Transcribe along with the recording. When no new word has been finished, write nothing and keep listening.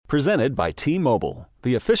Presented by T-Mobile,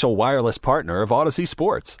 the official wireless partner of Odyssey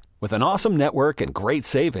Sports. With an awesome network and great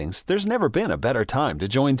savings, there's never been a better time to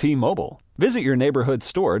join T-Mobile. Visit your neighborhood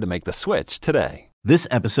store to make the switch today. This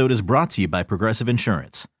episode is brought to you by Progressive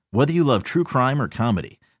Insurance. Whether you love true crime or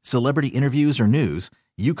comedy, celebrity interviews or news,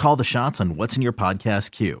 you call the shots on what's in your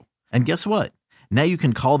podcast queue. And guess what? Now you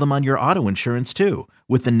can call them on your auto insurance too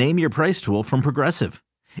with the Name Your Price tool from Progressive.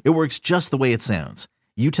 It works just the way it sounds.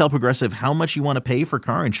 You tell Progressive how much you want to pay for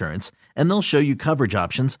car insurance, and they'll show you coverage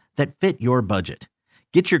options that fit your budget.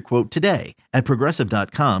 Get your quote today at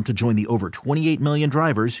Progressive.com to join the over 28 million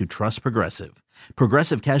drivers who trust Progressive.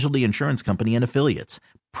 Progressive Casualty Insurance Company and Affiliates.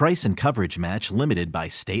 Price and coverage match limited by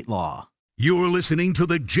state law. You're listening to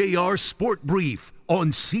the JR Sport Brief on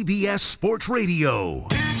CBS Sports Radio.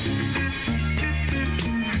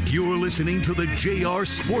 You're listening to the JR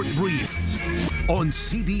Sport Brief on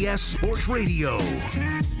CBS Sports Radio.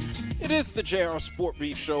 It is the JR Sport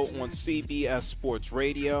Brief show on CBS Sports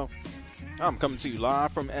Radio. I'm coming to you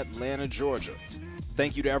live from Atlanta, Georgia.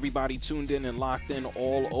 Thank you to everybody tuned in and locked in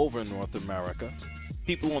all over North America.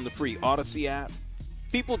 People on the free Odyssey app.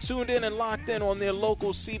 People tuned in and locked in on their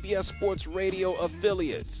local CBS Sports Radio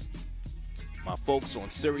affiliates. My folks on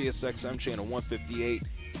Sirius XM channel 158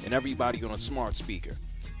 and everybody on a smart speaker.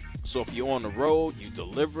 So if you're on the road, you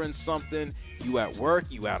delivering something, you at work,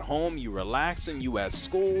 you at home, you relaxing, you at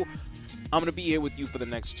school, I'm going to be here with you for the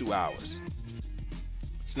next 2 hours.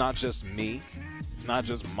 It's not just me. It's not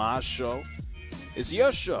just my show. It's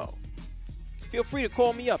your show. Feel free to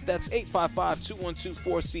call me up. That's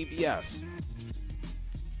 855-212-4CBS.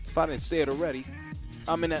 If I didn't say it already,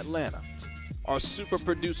 I'm in Atlanta. Our super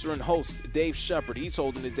producer and host, Dave Shepard, he's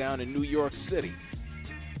holding it down in New York City.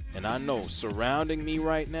 And I know surrounding me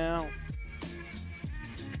right now,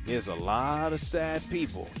 there's a lot of sad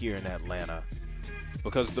people here in Atlanta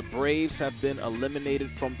because the Braves have been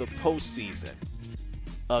eliminated from the postseason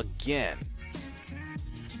again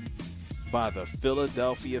by the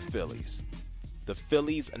Philadelphia Phillies. The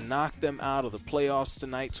Phillies knocked them out of the playoffs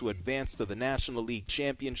tonight to advance to the National League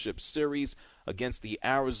Championship Series against the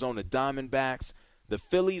Arizona Diamondbacks. The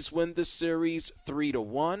Phillies win the series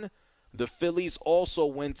 3-1. The Phillies also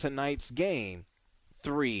win tonight's game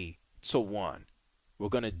 3-1. We're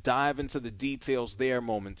going to dive into the details there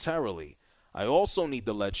momentarily. I also need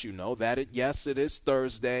to let you know that, it is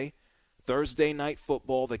Thursday. Thursday night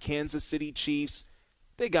football. The Kansas City Chiefs,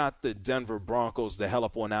 they got the Denver Broncos the hell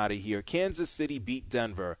up on out of here. Kansas City beat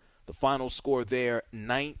Denver. The final score there,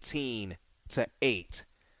 19-8.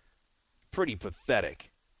 Pretty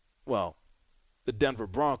pathetic. Well, the Denver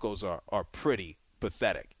Broncos are pretty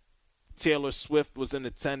pathetic. Taylor Swift was in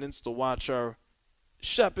attendance to watch her.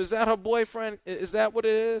 Shep, is that her boyfriend? Is that what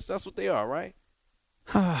it is? That's what they are, right?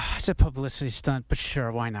 It's a publicity stunt, but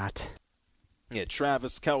sure, why not? Yeah,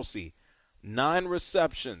 Travis Kelce, 9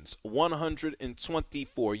 receptions,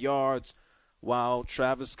 124 yards, while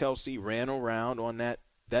Travis Kelce ran around on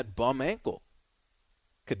that bum ankle.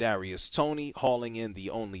 Kadarius Toney hauling in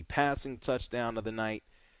the only passing touchdown of the night,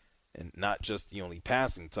 and not just the only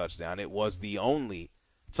passing touchdown, it was the only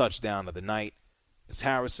touchdown of the night, as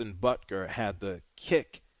Harrison Butker had to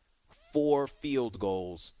kick 4 field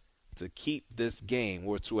goals to keep this game,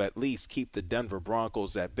 or to at least keep the Denver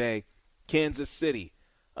Broncos at bay. Kansas City,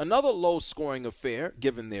 another low-scoring affair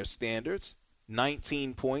given their standards,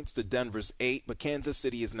 19 points to Denver's 8, but Kansas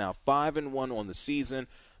City is now 5-1 on the season.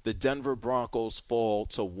 The Denver Broncos fall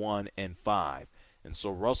to 1-5. And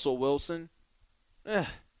so Russell Wilson, a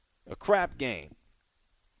crap game,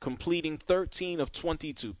 completing 13 of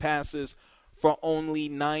 22 passes for only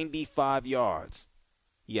 95 yards.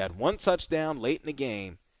 He had 1 touchdown late in the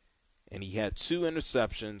game, and he had 2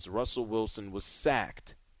 interceptions. Russell Wilson was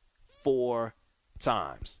sacked 4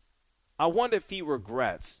 times. I wonder if he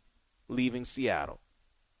regrets leaving Seattle.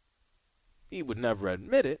 He would never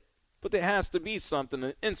admit it, but there has to be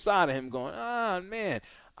something inside of him going, man,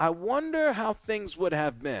 I wonder how things would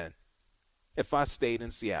have been if I stayed in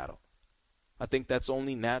Seattle. I think that's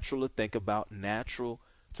only natural to think about, natural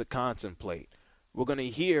to contemplate. We're going to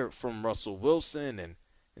hear from Russell Wilson and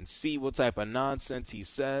see what type of nonsense he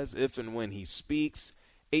says if and when he speaks.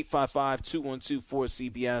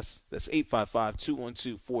 855-212-4CBS. That's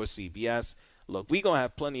 855-212-4CBS. Look, we're going to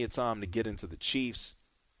have plenty of time to get into the Chiefs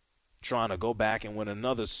trying to go back and win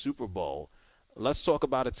another Super Bowl. Let's talk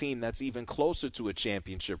about a team that's even closer to a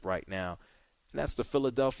championship right now, and that's the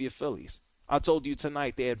Philadelphia Phillies. I told you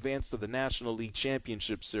tonight they advanced to the National League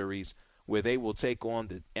Championship Series, where they will take on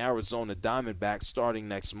the Arizona Diamondbacks starting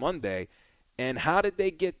next Monday. And how did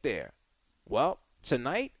they get there? Well,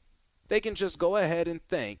 tonight, they can just go ahead and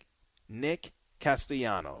thank Nick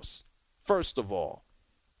Castellanos. First of all,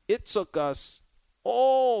 it took us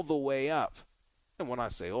all the way up. And when I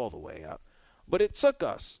say all the way up, but it took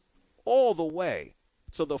us all the way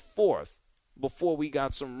to the fourth before we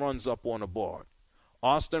got some runs up on the board.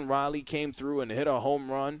 Austin Riley came through and hit a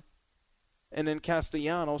home run. And then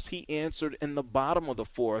Castellanos, he answered in the bottom of the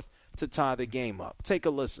fourth to tie the game up. Take a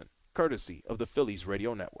listen, courtesy of the Phillies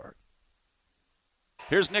Radio Network.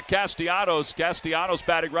 Here's Nick Castellanos. Castellanos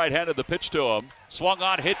batting right-handed. The pitch to him. Swung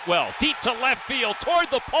on, hit well. Deep to left field,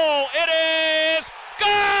 toward the pole. It is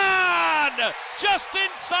gone! Just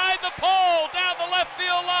inside the pole, down the left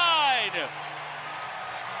field line.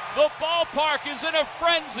 The ballpark is in a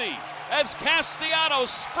frenzy as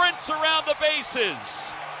Castellanos sprints around the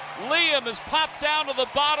bases. Liam has popped down to the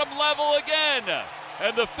bottom level again,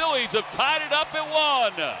 and the Phillies have tied it up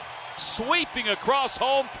at 1. Sweeping across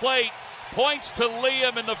home plate, points to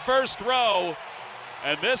Liam in the first row,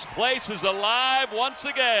 and this place is alive once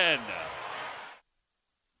again.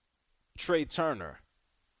 Trey Turner,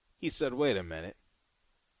 he said, wait a minute.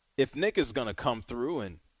 If Nick is going to come through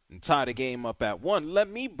and tie the game up at 1, let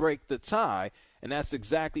me break the tie. And that's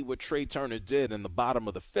exactly what Trey Turner did in the bottom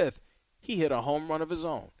of the fifth. He hit a home run of his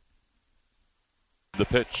own. The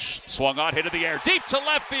pitch swung on, hit in the air, deep to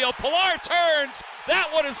left field. Pilar turns. That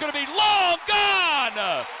one is going to be long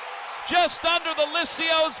gone. Just under the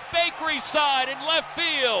Lycios Bakery side in left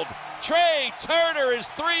field. Trey Turner is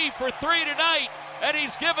 3 for 3 tonight, and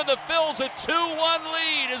he's given the Phils a 2-1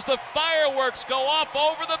 lead as the fireworks go off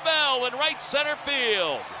over the bell in right center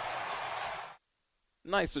field.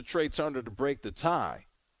 Nice of Trey Turner to break the tie.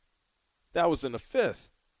 That was in the fifth.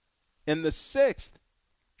 In the sixth,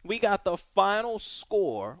 we got the final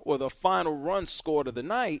score, or the final run scored of the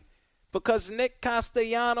night, because Nick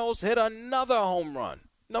Castellanos hit another home run.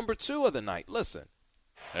 Number 2 of the night. Listen.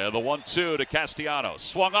 And the 1-2 to Castellanos.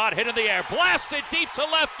 Swung on, hit in the air, blasted deep to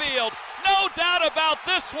left field. No doubt about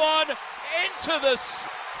this one. Into the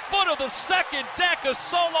foot of the second deck, a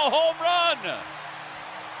solo home run.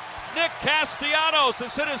 Nick Castellanos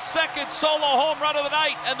has hit his second solo home run of the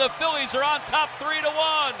night, and the Phillies are on top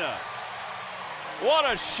 3-1. What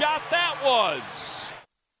a shot that was.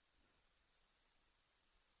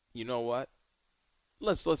 You know what?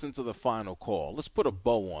 Let's listen to the final call. Let's put a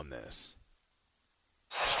bow on this.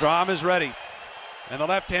 Strom is ready. And the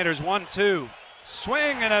left-hander's 1-2.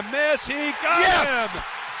 Swing and a miss. He got him.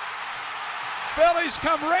 Phillies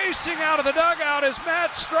come racing out of the dugout as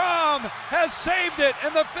Matt Strom has saved it.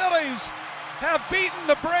 And the Phillies have beaten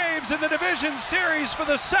the Braves in the division series for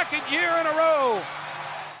the second year in a row.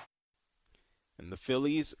 And the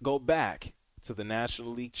Phillies go back to the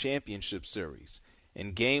National League Championship Series.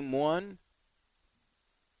 In Game 1,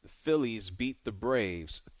 the Phillies beat the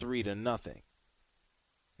Braves 3-0.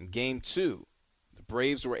 In Game 2, the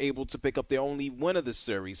Braves were able to pick up their only win of the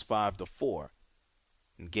series 5-4.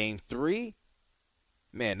 In Game 3,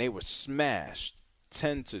 man, they were smashed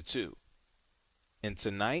 10-2. And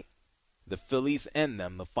tonight, the Phillies end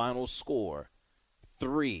them, the final score,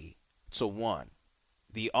 3-1.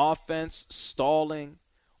 The offense stalling,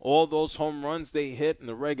 all those home runs they hit in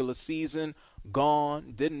the regular season,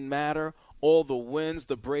 gone, didn't matter. All the wins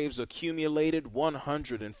the Braves accumulated,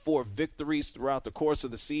 104 victories throughout the course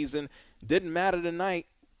of the season, didn't matter tonight.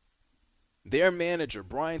 Their manager,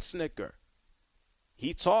 Brian Snitker,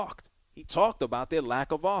 he talked about their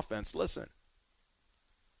lack of offense. Listen.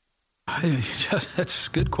 That's a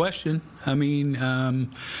good question. I mean, I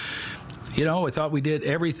thought we did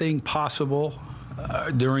everything possible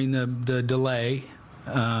during the delay.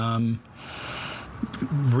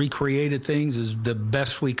 Recreated things as the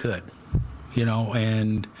best we could.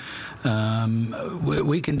 And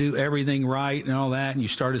we can do everything right and all that, and you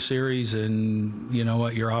start a series and,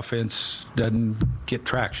 your offense doesn't get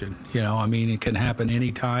traction. It can happen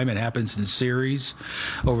anytime. It happens in series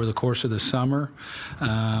over the course of the summer.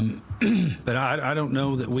 But I don't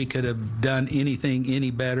know that we could have done anything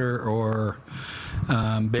any better or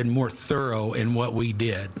been more thorough in what we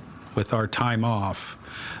did with our time off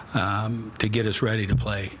to get us ready to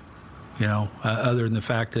play. Other than the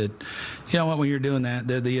fact that, when you're doing that,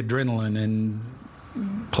 the adrenaline and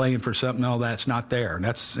playing for something, all that's not there. And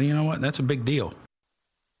that's, that's a big deal.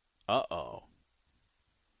 Uh-oh.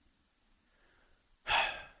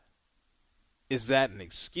 Is that an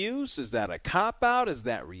excuse? Is that a cop-out? Is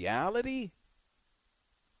that reality?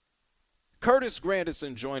 Curtis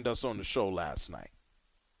Grandison joined us on the show last night.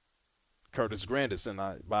 Curtis Grandison,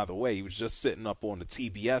 by the way, he was just sitting up on the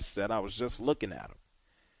TBS set. I was just looking at him.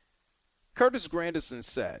 Curtis Grandison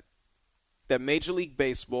said that Major League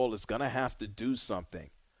Baseball is going to have to do something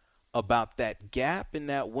about that gap in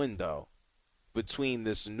that window between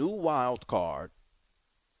this new wild card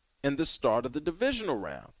and the start of the divisional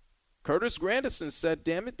round. Curtis Granderson said,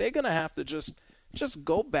 damn it, they're going to have to just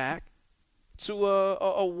go back to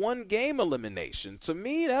a one-game elimination. To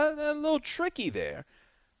me, that's a little tricky there.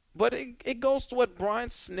 But it goes to what Brian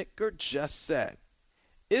Snitker just said.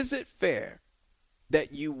 Is it fair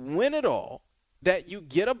that you win it all, that you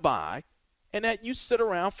get a bye, and that you sit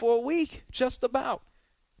around for a week? Just about.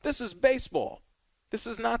 This is baseball. This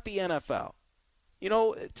is not the NFL. You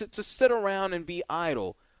know, to sit around and be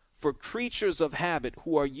idle for creatures of habit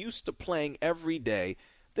who are used to playing every day,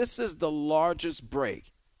 this is the largest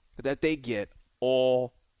break that they get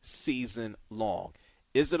all season long.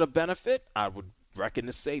 Is it a benefit? I would reckon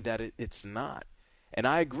to say that it's not. And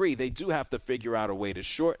I agree, they do have to figure out a way to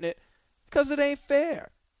shorten it because it ain't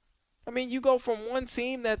fair. I mean, you go from one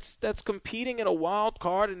team that's competing in a wild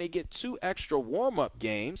card and they get 2 extra warm-up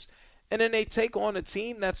games, and then they take on a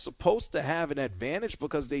team that's supposed to have an advantage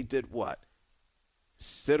because they did what?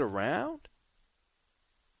 Sit around?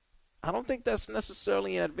 I don't think that's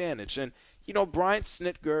necessarily an advantage. And, you know, Brian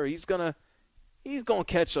Snitker, he's gonna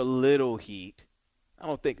catch a little heat. I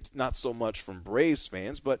don't think not so much from Braves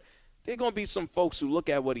fans, but there are going to be some folks who look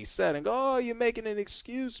at what he said and go, oh, you're making an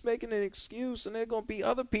excuse. And there are going to be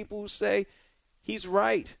other people who say he's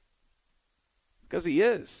right, because he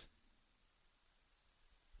is.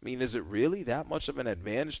 I mean, is it really that much of an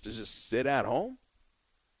advantage to just sit at home?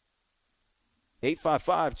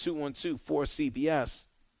 855-212-4CBS.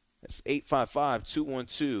 That's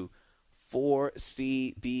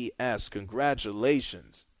 855-212-4CBS.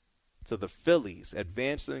 Congratulations to the Phillies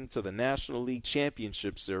advancing to the National League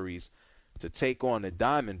Championship Series to take on the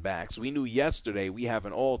Diamondbacks. We knew yesterday we have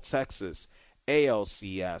an all-Texas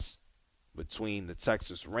ALCS between the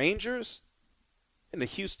Texas Rangers and the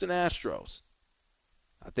Houston Astros.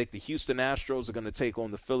 I think the Houston Astros are going to take on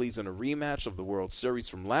the Phillies in a rematch of the World Series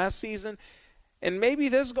from last season. And maybe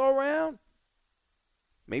this go around,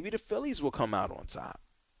 maybe the Phillies will come out on top.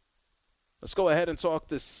 Let's go ahead and talk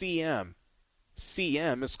to CM.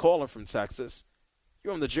 CM is calling from Texas.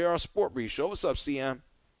 You're on the JR Sport Brief Show. What's up, CM?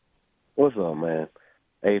 What's up, man?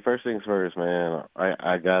 Hey, first things first, man.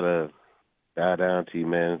 I got to bow down to you,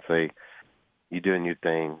 man, and say you're doing your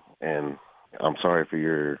thing. And I'm sorry for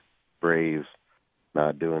your Braves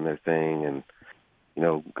not doing their thing and, you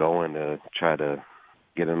know, going to try to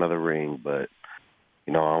get another ring. But,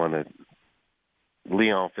 you know, I want to –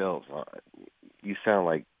 Leon Phelps, you sound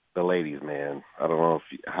like the ladies, man. I don't know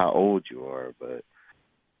how old you are, but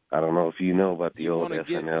I don't know if you know about the old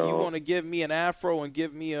SNL. You want to give me an afro and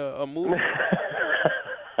give me a movie?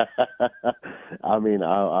 I mean,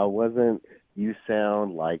 I wasn't. You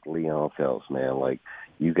sound like Leon Phelps, man. Like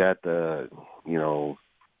you got the, you know,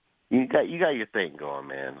 you got your thing going,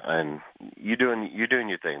 man, and you're doing your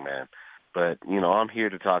thing, man. But you know, I'm here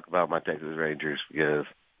to talk about my Texas Rangers because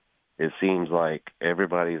it seems like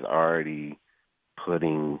everybody's already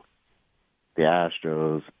putting the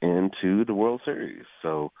Astros into the World Series.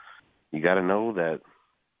 So you got to know that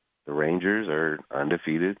the Rangers are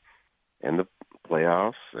undefeated in the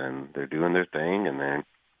playoffs, and they're doing their thing, and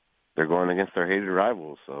they're going against their hated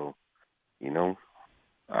rivals. So, you know,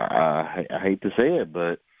 I hate to say it,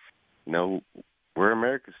 but, you know, we're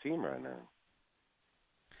America's team right now.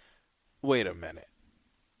 Wait a minute.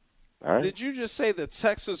 All right. Did you just say the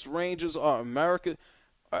Texas Rangers are America?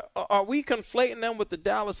 Are we conflating them with the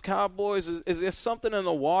Dallas Cowboys? Is there something in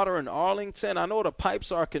the water in Arlington? I know the pipes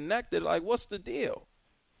are connected. Like, what's the deal?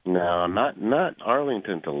 No, not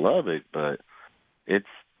Arlington to Lubbock, but it's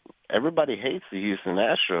everybody hates the Houston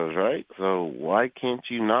Astros, right? So why can't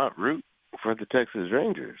you not root for the Texas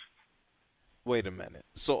Rangers? Wait a minute.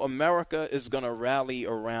 So America is going to rally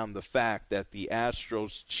around the fact that the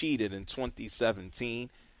Astros cheated in 2017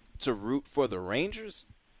 to root for the Rangers?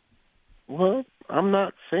 Well, I'm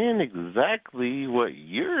not saying exactly what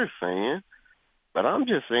you're saying, but I'm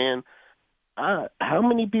just saying how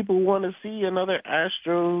many people want to see another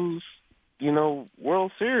Astros, you know,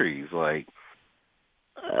 World Series? Like,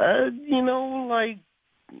 you know, like,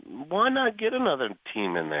 why not get another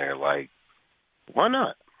team in there? Like, why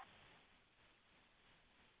not?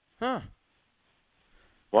 Huh.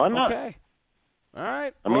 Why not? Okay. All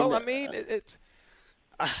right.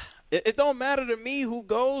 It don't matter to me who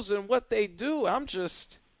goes and what they do. I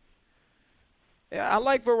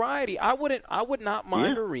like variety. I would not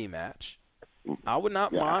mind a rematch. I would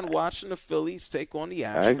not mind watching the Phillies take on the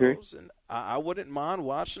Astros. I agree. And I wouldn't mind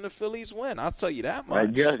watching the Phillies win. I'll tell you that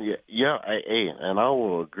much. And I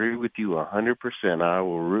will agree with you 100%. I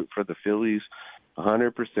will root for the Phillies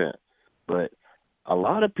 100%. But a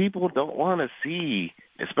lot of people don't want to see,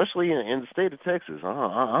 especially in the state of Texas.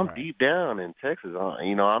 I'm right. Deep down in Texas.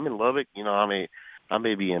 You know, I'm in Lubbock. You know, I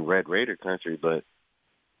may be in Red Raider country, but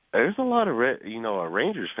there's there's a lot of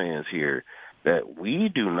Rangers fans here that we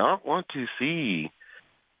do not want to see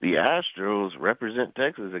the Astros represent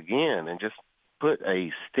Texas again and just put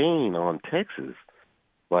a stain on Texas.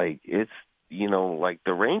 Like, it's, like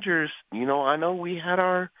the Rangers, I know we had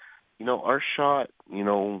our shot,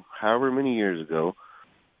 however many years ago,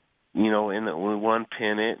 and we won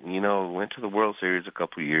pennant, went to the World Series a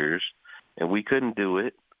couple of years, and we couldn't do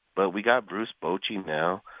it, but we got Bruce Bochy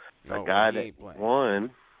now, a guy that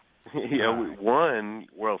won, we won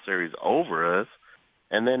World Series over us,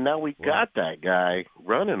 and then now we got that guy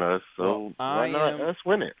running us, so why not us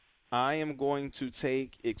win it? I am going to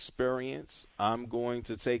take experience. I'm going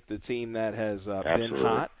to take the team that has been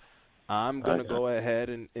hot. I'm going to go ahead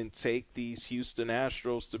and take these Houston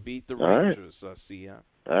Astros to beat the Rangers. All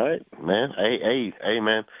right, man. Hey,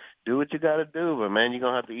 man. Do what you got to do, but, man, you're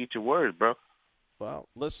going to have to eat your words, bro. Well,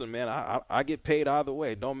 listen, man, I get paid either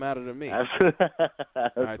way. It don't matter to me. Absolutely.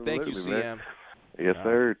 All right, thank you, CM. Man. Yes,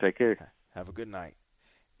 sir. Take care. Have a good night.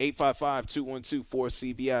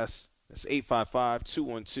 855-212-4CBS. That's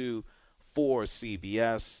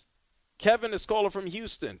 855-212-4CBS. Kevin is calling from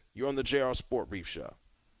Houston. You're on the JR Sport Brief Show.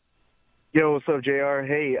 Yo, what's up, JR?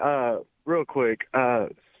 Hey, real quick.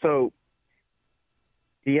 So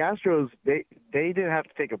the Astros, they didn't have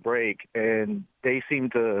to take a break, and they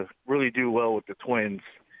seemed to really do well with the Twins.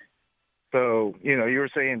 So, you were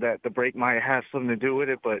saying that the break might have something to do with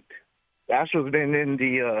it, but the Astros have been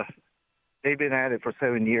they've been at it for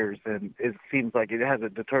 7 years, and it seems like it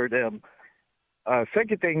hasn't deterred them.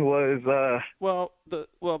 Second thing was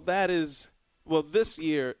this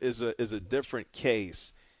year is a different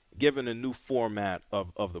case given a new format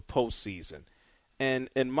of the postseason, and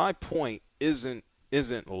my point isn't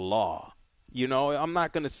law. I'm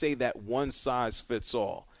not going to say that one size fits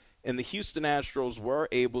all. And the Houston Astros were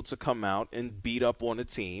able to come out and beat up on a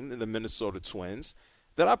team, the Minnesota Twins,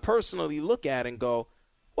 that I personally look at and go,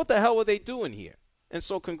 what the hell are they doing here? And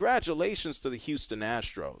so congratulations to the Houston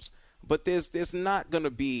Astros. But there's not going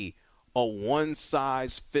to be a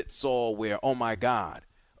one-size-fits-all where, oh, my God,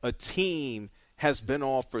 a team has been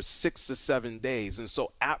off for 6 to 7 days, and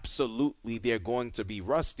so absolutely they're going to be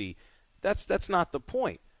rusty. That's not the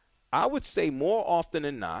point. I would say more often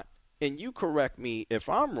than not, and you correct me if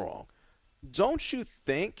I'm wrong, don't you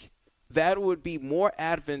think that it would be more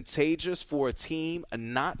advantageous for a team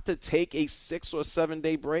not to take a 6 or 7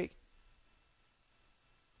 day break?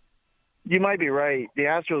 You might be right. The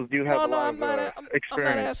Astros do have a lot of experience. I'm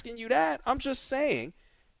not asking you that. I'm just saying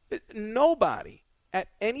nobody at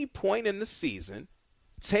any point in the season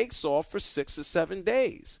takes off for 6 or 7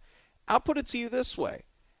 days. I'll put it to you this way.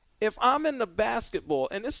 If I'm in the basketball,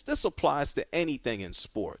 and this applies to anything in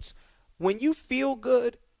sports, when you feel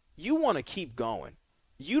good, you want to keep going.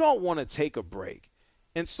 You don't want to take a break.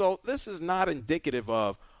 And so this is not indicative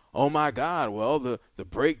of, oh, my God, well, the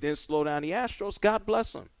break didn't slow down the Astros. God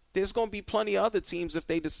bless them. There's going to be plenty of other teams, if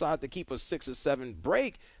they decide to keep a 6 or 7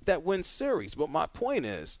 break, that win series. But my point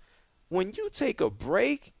is, when you take a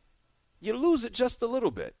break, you lose it just a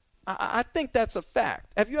little bit. I think that's a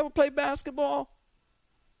fact. Have you ever played basketball?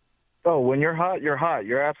 Oh, when you're hot, you're hot.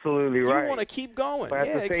 You're absolutely right. You want to keep going. But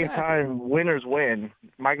at the same time, winners win.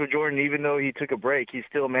 Michael Jordan, even though he took a break, he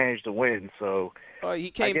still managed to win. So he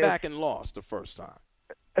came back and lost the first time.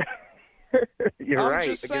 You're right.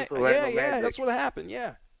 Just saying, yeah, that's what happened,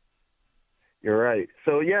 yeah. You're right.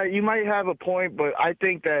 So, yeah, you might have a point, but I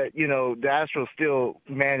think that, the Astros still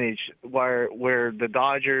manage where the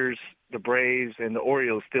Dodgers, the Braves, and the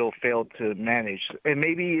Orioles still failed to manage. And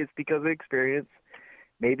maybe it's because of experience,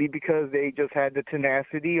 maybe because they just had the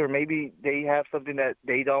tenacity, or maybe they have something that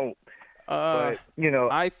they don't. But,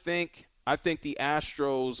 I think the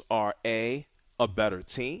Astros are, a better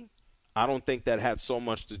team. I don't think that had so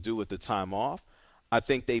much to do with the time off. I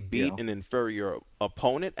think they beat an inferior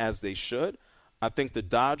opponent, as they should. I think the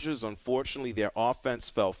Dodgers, unfortunately, their offense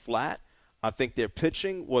fell flat. I think their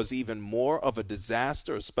pitching was even more of a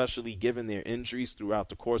disaster, especially given their injuries throughout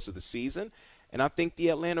the course of the season. And I think the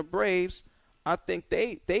Atlanta Braves, I think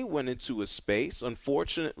they went into a space,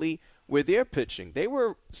 unfortunately, where their pitching,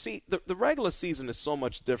 the regular season is so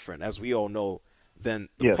much different, as we all know, than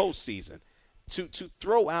the postseason. To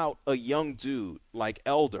throw out a young dude like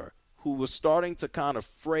Elder, who was starting to kind of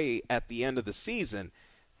fray at the end of the season,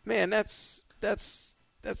 man, that's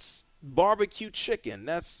barbecue chicken.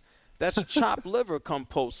 That's chopped liver come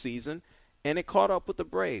postseason, and it caught up with the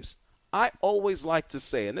Braves. I always like to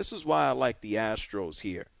say, and this is why I like the Astros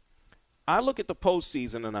here, I look at the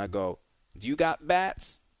postseason and I go, do you got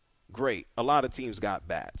bats? Great. A lot of teams got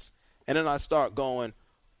bats. And then I start going,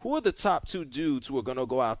 who are the top 2 dudes who are going to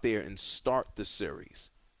go out there and start the series?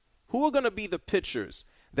 Who are going to be the pitchers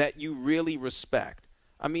that you really respect.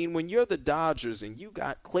 I mean, when you're the Dodgers and you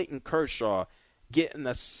got Clayton Kershaw getting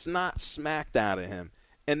the snot smacked out of him,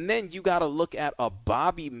 and then you got to look at a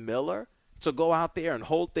Bobby Miller to go out there and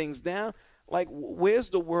hold things down, like, where's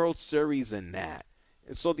the World Series in that?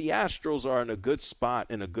 And so the Astros are in a good spot,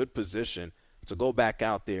 in a good position to go back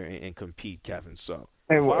out there and compete, Kevin. So,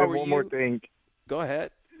 and one more thing. Go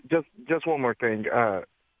ahead. Just one more thing.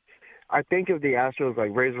 I think of the Astros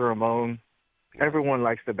like Razor Ramon. Everyone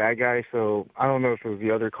likes the bad guy, so I don't know if it was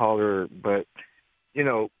the other caller, but, you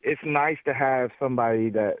know, it's nice to have somebody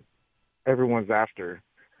that everyone's after.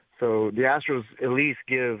 So the Astros at least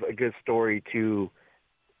give a good story to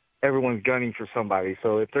everyone's gunning for somebody.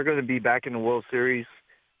 So if they're going to be back in the World Series,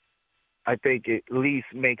 I think it at least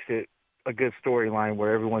makes it a good storyline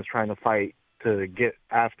where everyone's trying to fight to get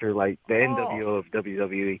after, like, the NWO of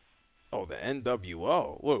WWE. Oh, the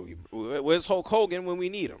NWO. Where's Hulk Hogan when we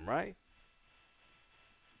need him, right?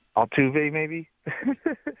 Altuve, maybe?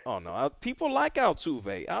 Oh, no. People like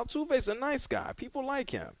Altuve. Altuve's a nice guy. People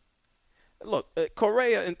like him. Look,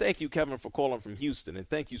 Correa, and thank you, Kevin, for calling from Houston, and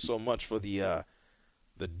thank you so much for the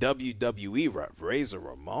WWE rep. Razor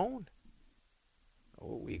Ramon?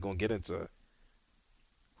 Oh, we going to get into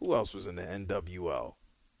who else was in the NWO?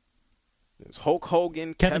 There's Hulk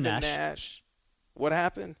Hogan, Kevin Nash. What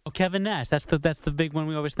happened? Oh, Kevin Nash. That's the big one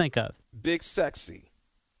we always think of. Big Sexy,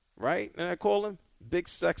 right? And I call him Big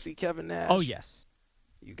Sexy Kevin Nash. Oh, yes.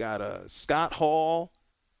 You got Scott Hall.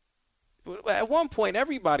 At one point,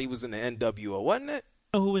 everybody was in the NWO, wasn't it?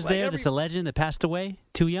 Oh, who was there? That's a legend that passed away?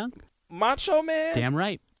 Too young? Macho Man? Damn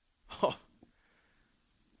right.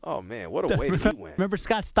 Oh man, what a way he went. Remember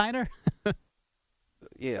Scott Steiner?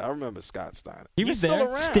 Yeah, I remember Scott Steiner. He was still there.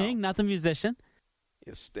 Around. Sting, not the musician.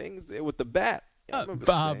 Yeah, Sting's there with the bat. I remember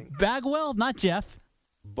Sting. Bagwell, not Jeff.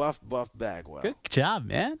 Buff Bagwell. Good job,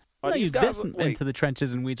 man. Are these guys into the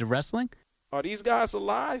trenches and weeds of wrestling? Are these guys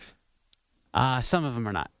alive? Some of them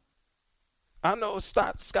are not. I know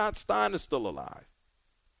Scott Steiner's still alive.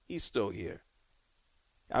 He's still here.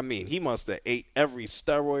 I mean, he must have ate every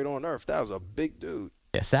steroid on earth. That was a big dude.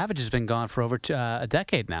 Yeah, Savage has been gone for over a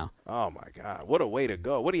decade now. Oh, my God. What a way to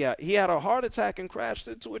go. What he had a heart attack and crashed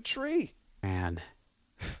into a tree. Man.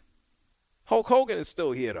 Hulk Hogan is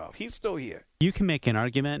still here, though. He's still here. You can make an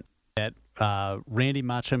argument that Randy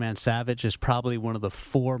Macho Man Savage is probably one of the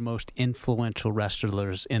 4 most influential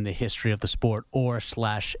wrestlers in the history of the sport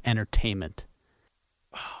 / entertainment.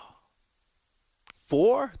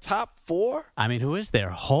 4? Top 4? I mean, who is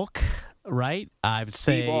there? Hulk, right? I would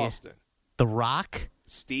say Steve Austin. The Rock.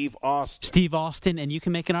 Steve Austin, and you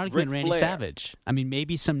can make an argument Ric Randy Flair. Savage. I mean,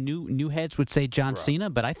 maybe some new heads would say John Cena,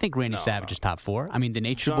 but I think Randy Savage is top 4. I mean, the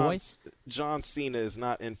Nature Boy. John Cena is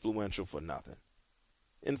not influential for nothing.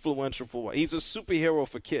 Influential for what? He's a superhero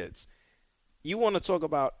for kids. You want to talk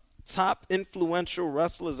about top influential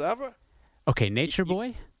wrestlers ever? Okay, Nature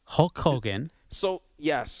Boy, Hulk Hogan. So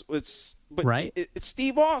yes, it's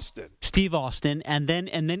Steve Austin. Steve Austin, and then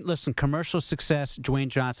listen, commercial success. Dwayne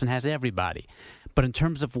Johnson has everybody, but in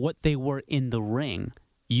terms of what they were in the ring,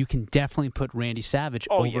 you can definitely put Randy Savage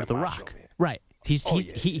over The Rock. Man. Right? He's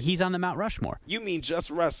on the Mount Rushmore. You mean just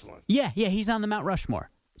wrestling? Yeah, he's on the Mount Rushmore.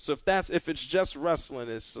 So if it's just wrestling,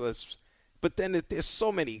 but then there's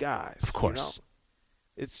so many guys. Of course. You know?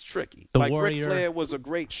 It's tricky. The like Warrior. Ric Flair was a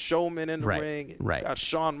great showman in the ring. Right. Got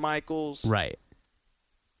Shawn Michaels. Right.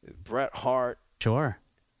 Bret Hart. Sure.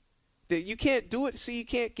 You can't do it. See, you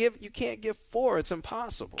can't give 4. It's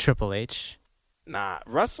impossible. Triple H. Nah,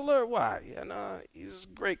 wrestler. Why? Yeah, nah, he's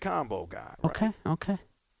a great combo guy. Right? Okay.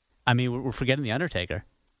 I mean, we're forgetting the Undertaker.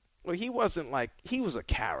 Well, he wasn't he was a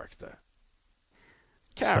character.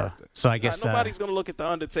 So I guess nobody's gonna look at the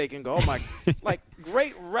Undertaker and go, "Oh my!" Like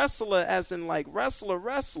great wrestler, as in like wrestler.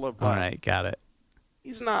 But all right, got it.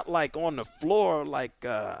 He's not like on the floor like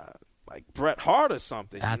Bret Hart or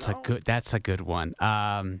something. That's a good one.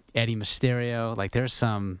 Eddie Mysterio. Like there's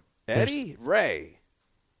some Ray.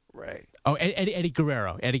 Oh, Eddie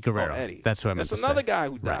Guerrero. Oh, Eddie. That's what I meant to say. That's another guy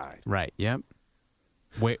who died. Right. Yep.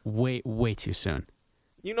 Way too soon.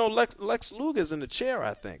 You know, Lex Luger's in the chair,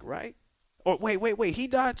 I think, right? Or wait. He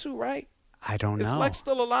died too, right? I don't know. Is Lex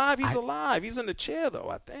still alive? He's alive. He's in the chair, though,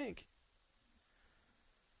 I think.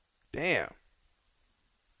 Damn.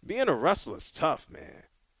 Being a wrestler is tough, man.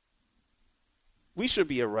 We should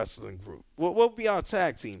be a wrestling group. What would be our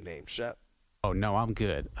tag team name, Shep? Oh, no, I'm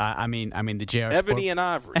good. I mean the JR Ebony and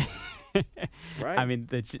Ivory. Right? I mean,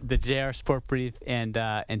 the JR SportBrief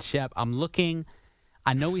and Shep. I'm looking.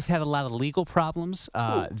 I know he's had a lot of legal problems,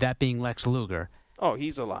 that being Lex Luger. Oh,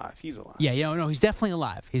 he's alive. Yeah, no, he's definitely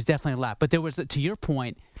alive. But there was, to your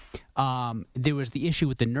point, there was the issue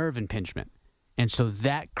with the nerve impingement. And so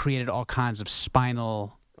that created all kinds of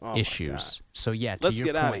spinal issues. So, yeah, to let's your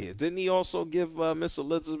get point, out of here. Didn't he also give Miss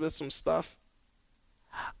Elizabeth some stuff?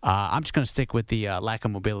 I'm just going to stick with the lack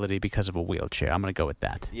of mobility because of a wheelchair. I'm going to go with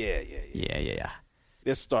that. Yeah.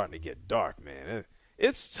 It's starting to get dark, man.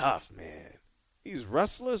 It's tough, man. These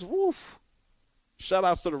wrestlers, woof. Shout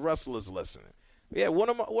outs to the wrestlers listening. Yeah, one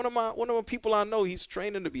of my people I know, he's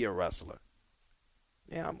training to be a wrestler.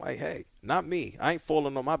 Yeah, I'm like, hey, not me. I ain't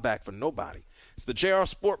falling on my back for nobody. It's the JR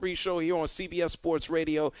Sport Brief Show here on CBS Sports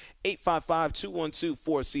Radio,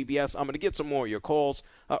 855-212-4CBS. I'm going to get some more of your calls.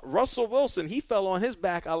 Russell Wilson, he fell on his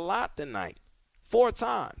back a lot tonight, 4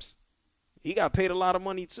 times. He got paid a lot of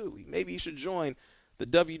money, too. Maybe he should join the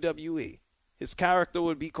WWE. His character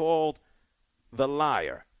would be called The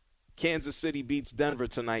Liar. Kansas City beats Denver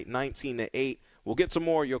tonight, 19-8. We'll get to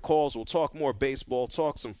more of your calls. We'll talk more baseball,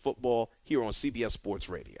 talk some football here on CBS Sports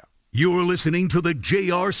Radio. You're listening to the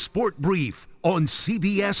JR Sport Brief on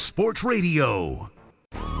CBS Sports Radio.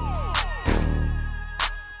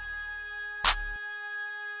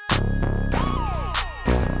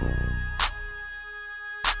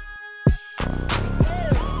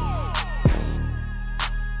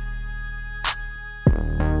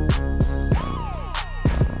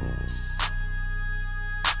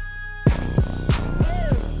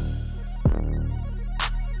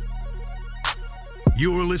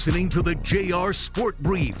 You're listening to the JR Sport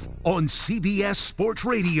Brief on CBS Sports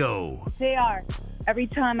Radio. JR, every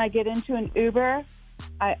time I get into an Uber,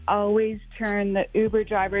 I always turn the Uber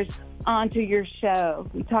drivers onto your show.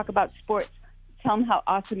 We talk about sports. Tell them how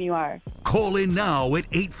awesome you are. Call in now at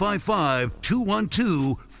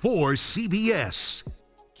 855-212-4CBS.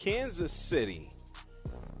 Kansas City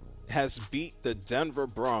has beat the Denver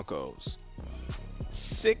Broncos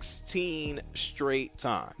 16 straight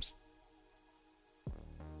times.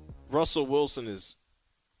 Russell Wilson is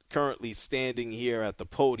currently standing here at the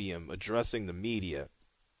podium addressing the media.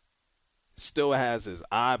 Still has his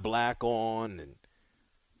eye black on,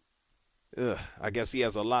 and I guess he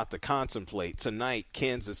has a lot to contemplate. Tonight,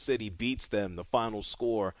 Kansas City beats them. The final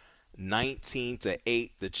score,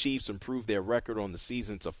 19-8. The Chiefs improved their record on the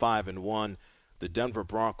season to 5-1. The Denver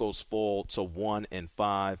Broncos fall to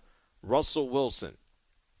 1-5. Russell Wilson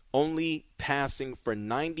only passing for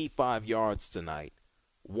 95 yards tonight.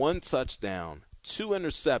 1 touchdown, 2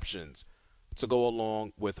 interceptions to go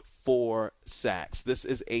along with 4 sacks. This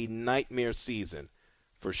is a nightmare season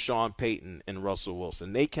for Sean Payton and Russell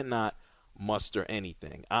Wilson. They cannot muster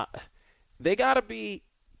anything. They got to be,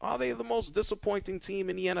 are they the most disappointing team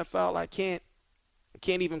in the NFL? I can't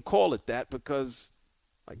even call it that because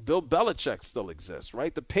like Bill Belichick still exists,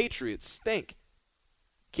 right? The Patriots stink.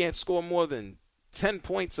 Can't score more than 10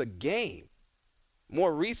 points a game.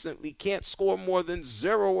 More recently, can't score more than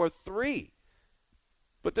 0 or 3.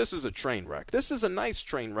 But this is a train wreck. This is a nice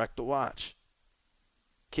train wreck to watch.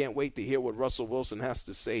 Can't wait to hear what Russell Wilson has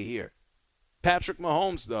to say here. Patrick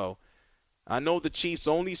Mahomes, though, I know the Chiefs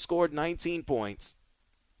only scored 19 points.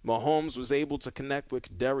 Mahomes was able to connect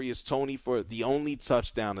with Kadarius Toney for the only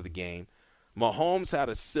touchdown of the game. Mahomes had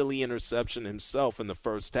a silly interception himself in the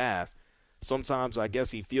first half. Sometimes I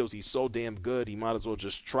guess he feels he's so damn good he might as well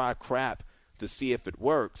just try crap to see if it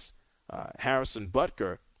works. Harrison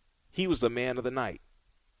Butker, he was the man of the night.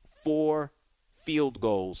 4 field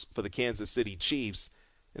goals for the Kansas City Chiefs.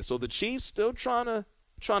 And so the Chiefs still trying to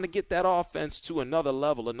get that offense to another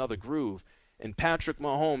level, another groove. And Patrick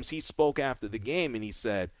Mahomes, he spoke after the game and he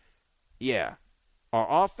said, yeah,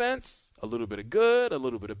 our offense, a little bit of good, a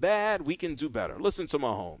little bit of bad, we can do better. Listen to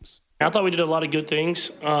Mahomes. I thought we did a lot of good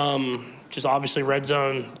things. Just obviously red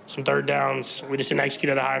zone, some third downs. We just didn't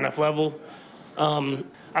execute at a high enough level.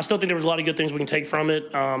 I still think there was a lot of good things we can take from it.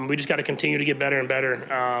 We just got to continue to get better and better.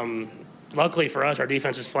 Luckily for us, our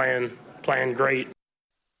defense is playing great.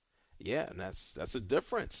 Yeah, and that's a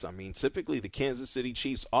difference. I mean, typically the Kansas City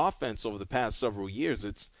Chiefs offense over the past several years,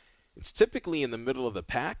 it's typically in the middle of the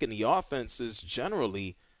pack, and the offense is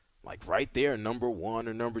generally like right there, number 1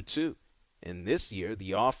 or number 2. And this year,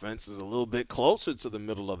 the offense is a little bit closer to the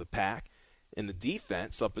middle of the pack, and the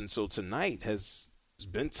defense up until tonight has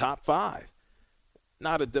been top 5.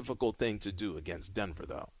 Not a difficult thing to do against Denver,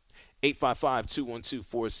 though.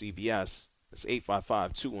 855-212-4CBS. That's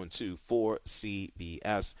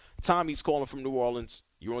 855-212-4CBS. Tommy's calling from New Orleans.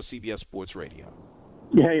 You're on CBS Sports Radio.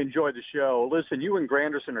 Yeah, enjoy the show. Listen, you and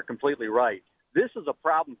Granderson are completely right. This is a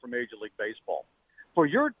problem for Major League Baseball. For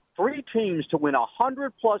your 3 teams to win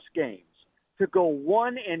 100-plus games, to go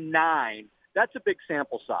 1-9, that's a big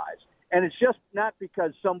sample size. And it's just not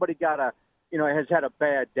because somebody has had a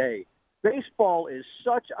bad day. Baseball is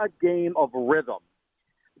such a game of rhythm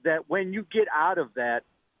that when you get out of that,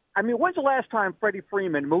 I mean, when's the last time Freddie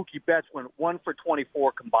Freeman and Mookie Betts went 1 for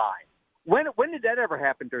 24 combined? When did that ever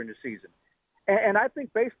happen during the season? And I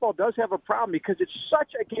think baseball does have a problem because it's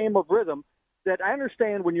such a game of rhythm that I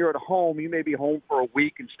understand when you're at home, you may be home for a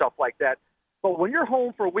week and stuff like that. But when you're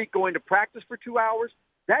home for a week going to practice for 2 hours,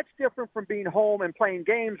 that's different from being home and playing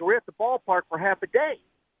games or at the ballpark for half a day.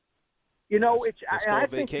 You know, I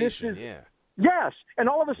think vacation, this is, yeah. Yes, and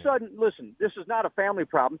all of a sudden, listen, this is not a family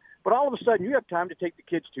problem, but all of a sudden you have time to take the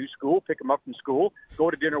kids to school, pick them up from school,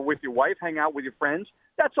 go to dinner with your wife, hang out with your friends.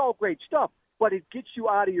 That's all great stuff, but it gets you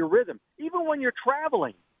out of your rhythm. Even when you're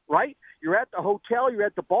traveling, right? You're at the hotel, you're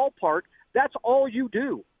at the ballpark, that's all you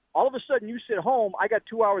do. All of a sudden you sit home, I got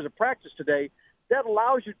 2 hours of practice today. That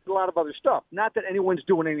allows you to do a lot of other stuff. Not that anyone's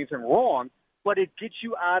doing anything wrong, but it gets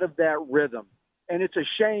you out of that rhythm. And it's a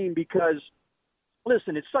shame because,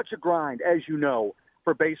 listen, it's such a grind, as you know,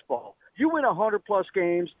 for baseball. You win 100-plus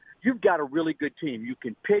games, you've got a really good team. You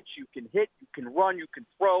can pitch, you can hit, you can run, you can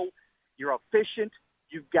throw. You're efficient.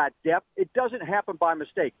 You've got depth. It doesn't happen by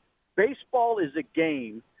mistake. Baseball is a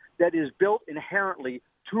game that is built inherently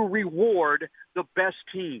to reward the best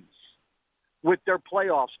teams with their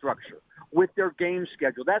playoff structure, with their game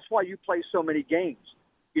schedule. That's why you play so many games.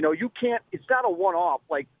 You know, you can't – it's not a one-off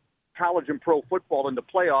like college and pro football in the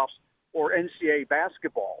playoffs or NCAA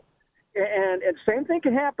basketball. And same thing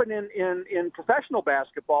can happen in professional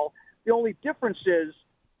basketball. The only difference is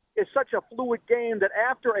it's such a fluid game that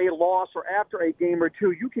after a loss or after a game or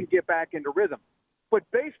two, you can get back into rhythm. But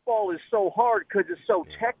baseball is so hard because it's so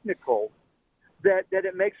technical that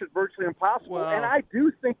it makes it virtually impossible. Well, and I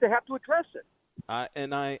do think they have to address it. I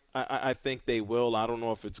think they will. I don't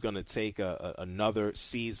know if it's going to take another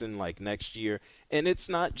season like next year. And it's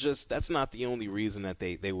not just – that's not the only reason that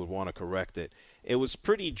they would want to correct it. It was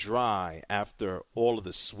pretty dry after all of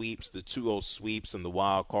the sweeps, the 2-0 sweeps and the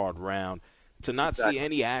wild card round, to not see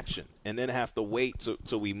any action and then have to wait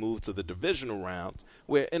till we move to the divisional round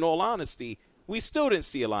where, in all honesty, we still didn't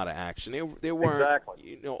see a lot of action. There weren't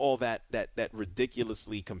all that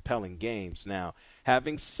ridiculously compelling games. Now,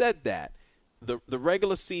 having said that, the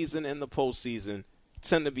regular season and the postseason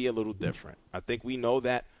tend to be a little different. I think we know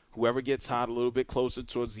that whoever gets hot a little bit closer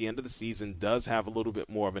towards the end of the season does have a little bit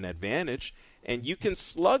more of an advantage, and you can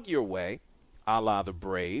slug your way, a la the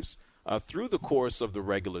Braves, through the course of the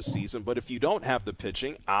regular season. But if you don't have the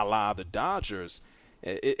pitching, a la the Dodgers,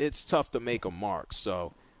 it's tough to make a mark.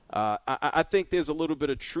 So I think there's a little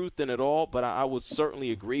bit of truth in it all, but I would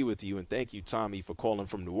certainly agree with you, and thank you, Tommy, for calling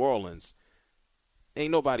from New Orleans.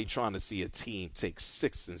 Ain't nobody trying to see a team take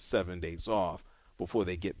 6 and 7 days off before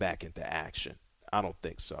they get back into action. I don't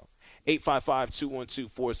think so.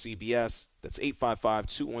 855-212-4CBS. That's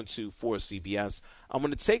 855-212-4CBS. I'm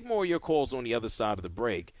going to take more of your calls on the other side of the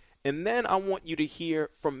break. And then I want you to hear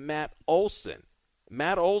from Matt Olson.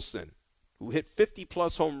 Matt Olson, who hit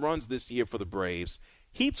 50-plus home runs this year for the Braves.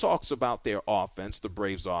 He talks about their offense, the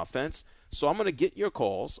Braves' offense. So I'm going to get your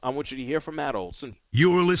calls. I want you to hear from Matt Olson.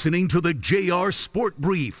 You're listening to the JR Sport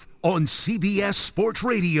Brief on CBS Sports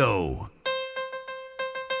Radio.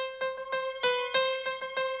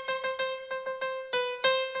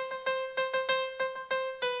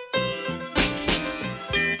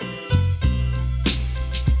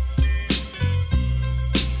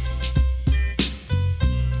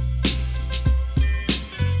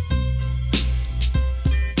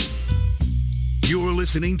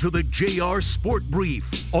 Listening to the JR Sport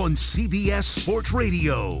Brief on CBS Sports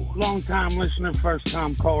Radio. Long time listener, first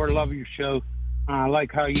time caller. Love your show. I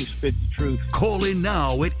like how you spit the truth. Call in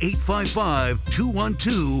now at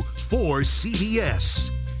 855-212-4CBS.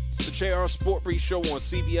 It's the JR Sport Brief show on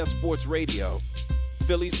CBS Sports Radio.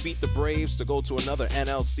 Phillies beat the Braves to go to another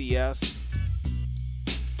NLCS.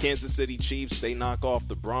 Kansas City Chiefs, they knock off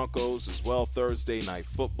the Broncos as well. Thursday Night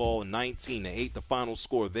Football, 19-8, the final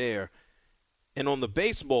score there. And on the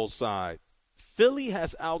baseball side, Philly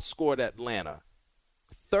has outscored Atlanta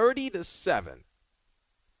 30-7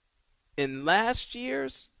 in this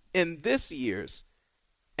year's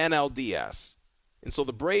NLDS. And so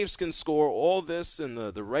the Braves can score all this in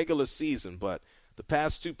the regular season, but the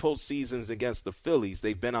past two postseasons against the Phillies,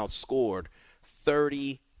 they've been outscored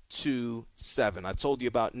 30-7. I told you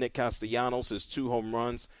about Nick Castellanos, his 2 home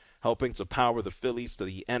runs, helping to power the Phillies to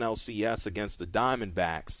the NLCS against the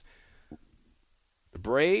Diamondbacks. The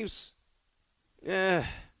Braves,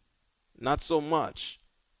 not so much.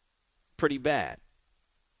 Pretty bad.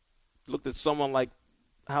 Looked at someone like,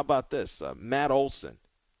 how about this, Matt Olson.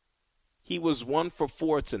 He was 1 for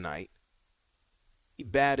 4 tonight. He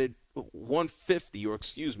batted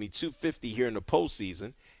 250 here in the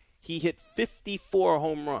postseason. He hit 54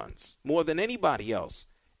 home runs, more than anybody else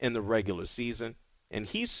in the regular season. And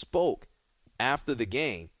he spoke after the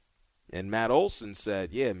game, and Matt Olson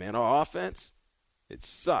said, yeah, man, our offense, it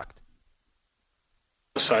sucked.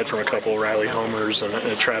 Aside from a couple Riley homers and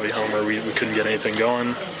a Travie homer, we couldn't get anything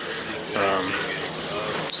going.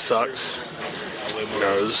 Sucks.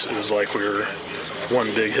 It was like we were one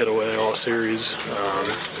big hit away all series.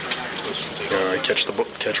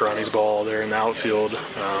 Catch Ronnie's ball there in the outfield.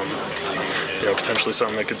 Potentially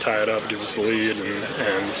something that could tie it up, give us the lead,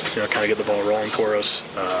 and kind of get the ball rolling for us.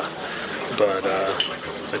 But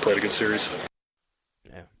they played a good series.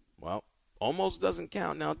 Yeah, well, almost doesn't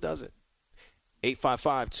count now, does it?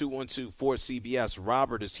 855-212-4CBS.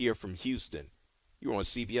 Robert is here from Houston. You're on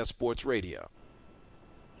CBS Sports Radio.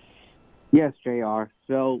 Yes, JR.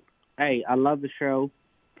 So, hey, I love the show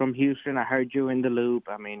from Houston. I heard you in the loop.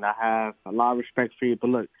 I mean, I have a lot of respect for you. But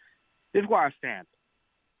look, this is where I stand.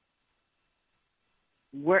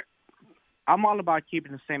 I'm all about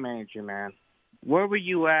keeping the same energy, man. Where were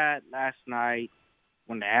you at last night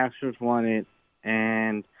when the Astros won it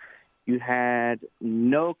and you had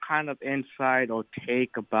no kind of insight or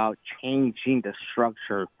take about changing the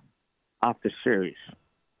structure of the series?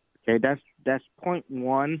 Okay, that's point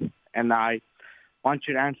one, and I want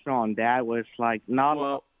you to answer on that. Where it's like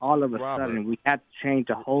all of a sudden we had to change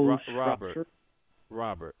the whole structure.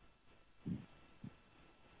 Robert,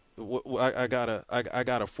 I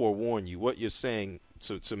gotta forewarn you. What you're saying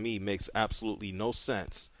to me makes absolutely no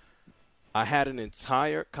sense. I had an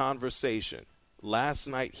entire conversation last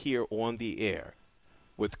night here on the air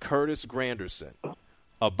with Curtis Granderson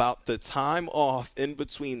about the time off in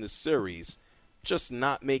between the series just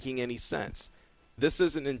not making any sense. This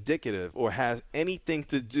isn't indicative or has anything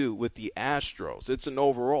to do with the Astros. It's an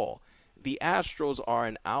overall. The Astros are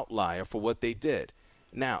an outlier for what they did.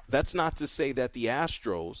 Now, that's not to say that the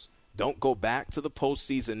Astros don't go back to the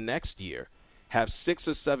postseason next year, have 6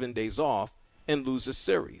 or 7 days off, and lose a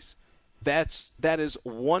series. That is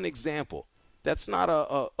one example. That's not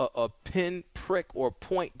a pin, prick, or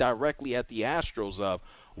point directly at the Astros of,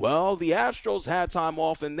 well, the Astros had time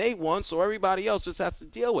off and they won, so everybody else just has to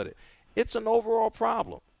deal with it. It's an overall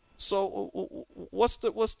problem. So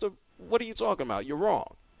what are you talking about? You're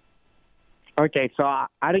wrong. Okay, so I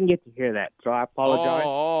didn't get to hear that, so I apologize.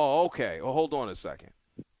 Oh, okay. Well, hold on a second.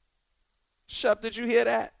 Shep, did you hear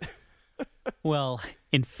that? Well,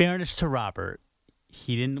 in fairness to Robert,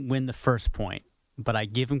 he didn't win the first point, but I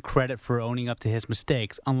give him credit for owning up to his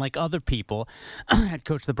mistakes, unlike other people head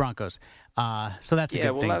coach of the Broncos. So that's a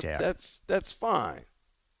good thing, JR. That's fine.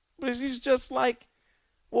 But he's just like,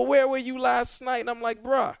 well, where were you last night? And I'm like,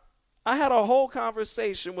 bruh, I had a whole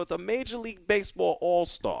conversation with a Major League Baseball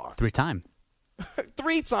all-star. 3-time.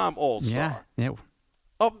 3-time all-star. Yeah.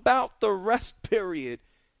 About the rest period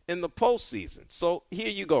in the postseason. So here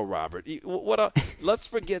you go, Robert. Let's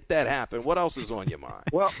forget that happened. What else is on your mind?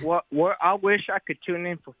 Well, I wish I could tune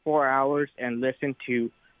in for 4 hours and listen to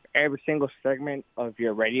every single segment of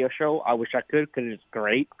your radio show. I wish I could because it's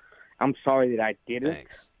great. I'm sorry that I didn't.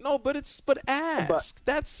 Thanks. No, but ask.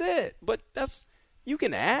 That's it. But you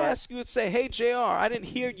can ask. You would say, hey, JR, I didn't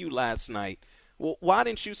hear you last night. Well, why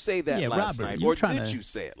didn't you say that last Robert, night? Or did you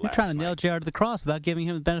say it last night? You're trying to nail JR to the cross without giving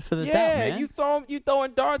him the benefit of the doubt, man. Yeah, you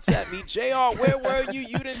throwing darts at me. JR, where were you?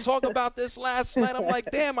 You didn't talk about this last night. I'm like,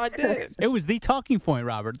 damn, I did. It was the talking point,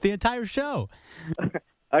 Robert, the entire show.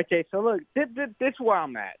 Okay, so look, this is where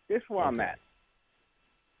I'm at. I'm at.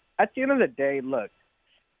 At the end of the day, look,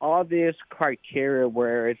 all this criteria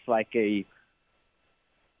where it's like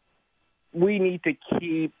we need to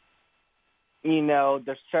keep,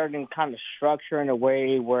 the certain kind of structure in a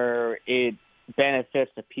way where it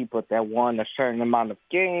benefits the people that won a certain amount of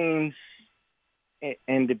games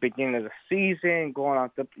in the beginning of the season, going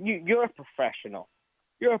on. You're a professional.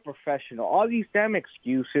 You're a professional. All these damn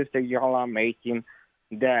excuses that y'all are making,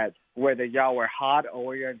 that whether y'all were hot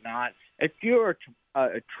or you're not, if you're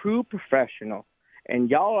a true professional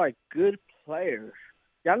and y'all are good players,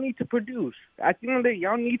 y'all need to produce. At the end of the day,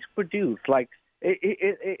 y'all need to produce. Like,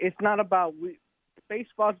 it's not about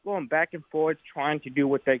baseball's going back and forth, trying to do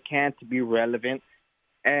what they can to be relevant,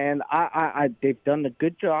 and they've done a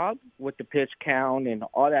good job with the pitch count and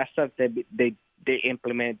all that stuff that they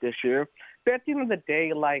implemented this year. But at the end of the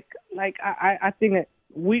day, I think that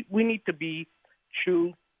we need to be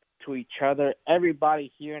true to each other.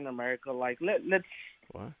 Everybody here in America, let's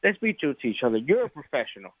be true to each other. You're a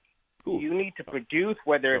professional. Ooh. You need to produce,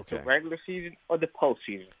 whether it's the regular season or the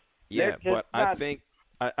postseason. Yeah, but I think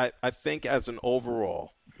as an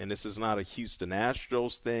overall, and this is not a Houston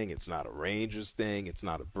Astros thing, it's not a Rangers thing, it's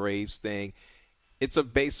not a Braves thing, it's a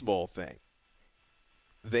baseball thing.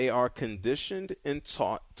 They are conditioned and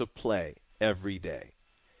taught to play every day.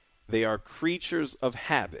 They are creatures of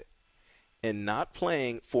habit. And not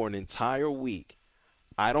playing for an entire week,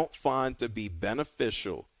 I don't find to be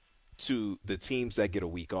beneficial to the teams that get a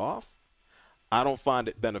week off. I don't find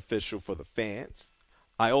it beneficial for the fans.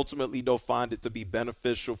 I ultimately don't find it to be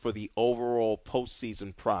beneficial for the overall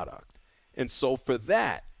postseason product. And so for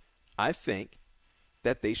that, I think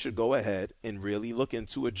that they should go ahead and really look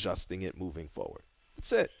into adjusting it moving forward.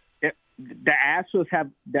 That's it. The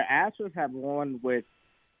Astros have won with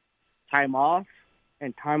time off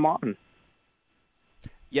and time on.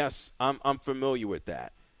 Yes, I'm familiar with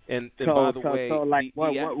that. And by the way, hold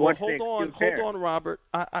on, Robert.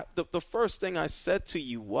 The first thing I said to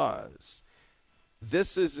you was,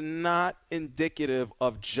 this is not indicative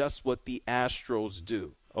of just what the Astros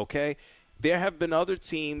do, okay? There have been other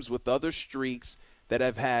teams with other streaks that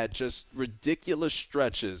have had just ridiculous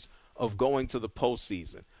stretches of going to the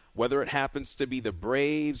postseason, whether it happens to be the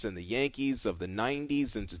Braves and the Yankees of the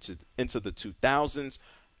 90s into the 2000s.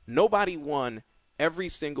 Nobody won every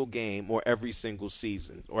single game or every single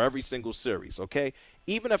season or every single series, okay?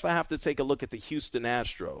 Even if I have to take a look at the Houston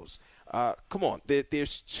Astros, come on,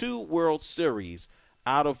 there's 2 World Series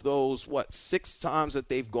out of those, 6 times that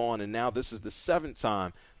they've gone, and now this is the 7th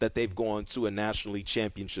time that they've gone to a National League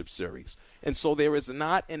Championship Series. And so there is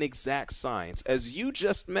not an exact science, as you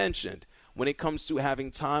just mentioned, when it comes to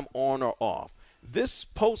having time on or off. This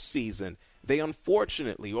postseason, they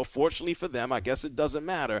unfortunately, or fortunately for them, I guess it doesn't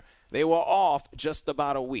matter, they were off just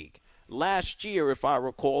about a week. Last year, if I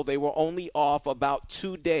recall, they were only off about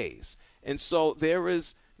 2 days. And so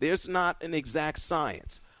there's not an exact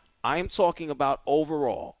science. I am talking about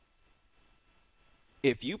overall.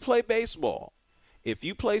 If you play baseball, if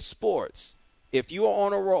you play sports, if you are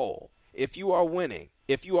on a roll, if you are winning,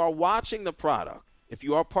 if you are watching the product, if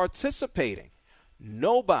you are participating,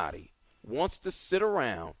 nobody wants to sit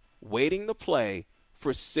around waiting to play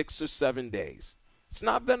for 6 or 7 days. It's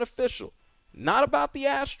not beneficial. Not about the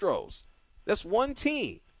Astros. That's one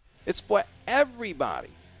team. It's for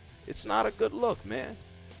everybody. It's not a good look, man.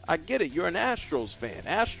 I get it. You're an Astros fan.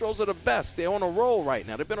 Astros are the best. They're on a roll right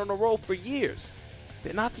now. They've been on a roll for years.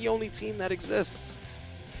 They're not the only team that exists.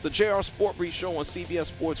 It's the JR SportBrief Show on CBS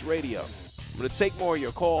Sports Radio. I'm going to take more of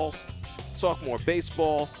your calls, talk more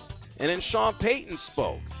baseball, and then Sean Payton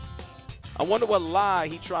spoke. I wonder what lie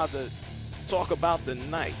he tried to talk about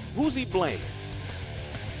tonight. Who's he blaming?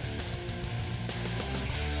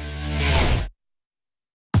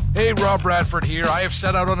 Hey, Rob Bradford here. I have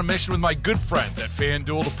set out on a mission with my good friends at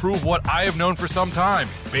FanDuel to prove what I have known for some time.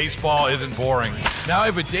 Baseball isn't boring. Now I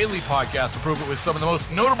have a daily podcast to prove it with some of the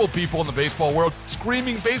most notable people in the baseball world,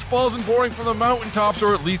 screaming baseball isn't boring from the mountaintops,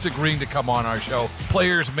 or at least agreeing to come on our show.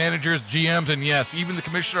 Players, managers, GMs, and yes, even the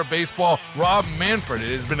commissioner of baseball, Rob Manfred.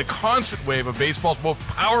 It has been a constant wave of baseball's most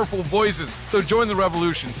powerful voices. So join the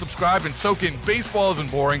revolution. Subscribe and soak in Baseball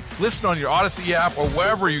Isn't Boring. Listen on your Odyssey app or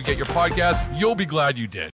wherever you get your podcasts. You'll be glad you did.